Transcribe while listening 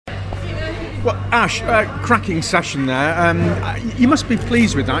Well, Ash, cracking session there. You must be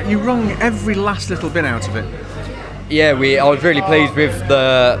pleased with that. You wrung every last little bit out of it. Yeah, I was really pleased with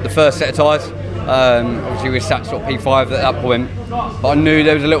the first set of tyres. Obviously we sat sort of P5 at that point, but I knew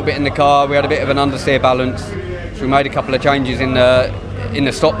there was a little bit in the car. We had a bit of an understeer balance, so we made a couple of changes in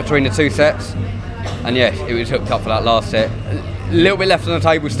the stop between the two sets, and yeah, it was hooked up for that last set. A little bit left on the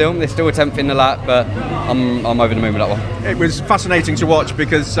table still. There's still a 10th in the lap, but I'm over the moon with that one. It was fascinating to watch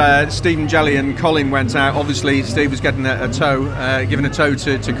because Stephen Jelly and Colin went out. Obviously, Steve was getting a tow, giving a tow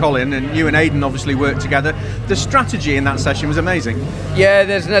to Colin, and you and Aidan obviously worked together. The strategy in that session was amazing. Yeah,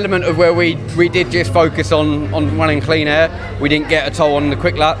 there's an element of where we did just focus on running clean air. We didn't get a tow on the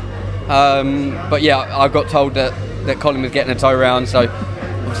quick lap, but yeah, I got told that Colin was getting a tow round, so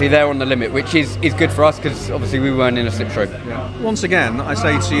obviously they're on the limit, which is good for us because obviously we weren't in a slipstream. Yeah. Once again, I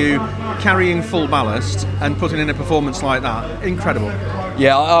say to you, carrying full ballast and putting in a performance like that, incredible.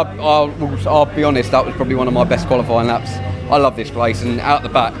 Yeah, I'll be honest, that was probably one of my best qualifying laps. I love this place, and out the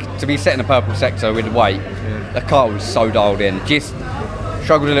back, to be set in a purple sector with the weight, the car was so dialed in. Just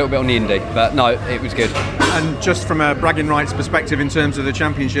struggled a little bit on the Indy, but no, it was good. And just from a bragging rights perspective in terms of the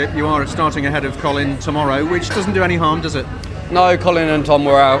championship, you are starting ahead of Colin tomorrow, which doesn't do any harm, does it? No, Colin and Tom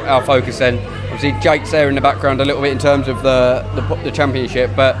were our focus then. Obviously Jake's there in the background a little bit in terms of the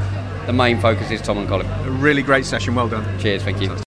championship, but the main focus is Tom and Colin. A really great session, well done. Cheers, thank you.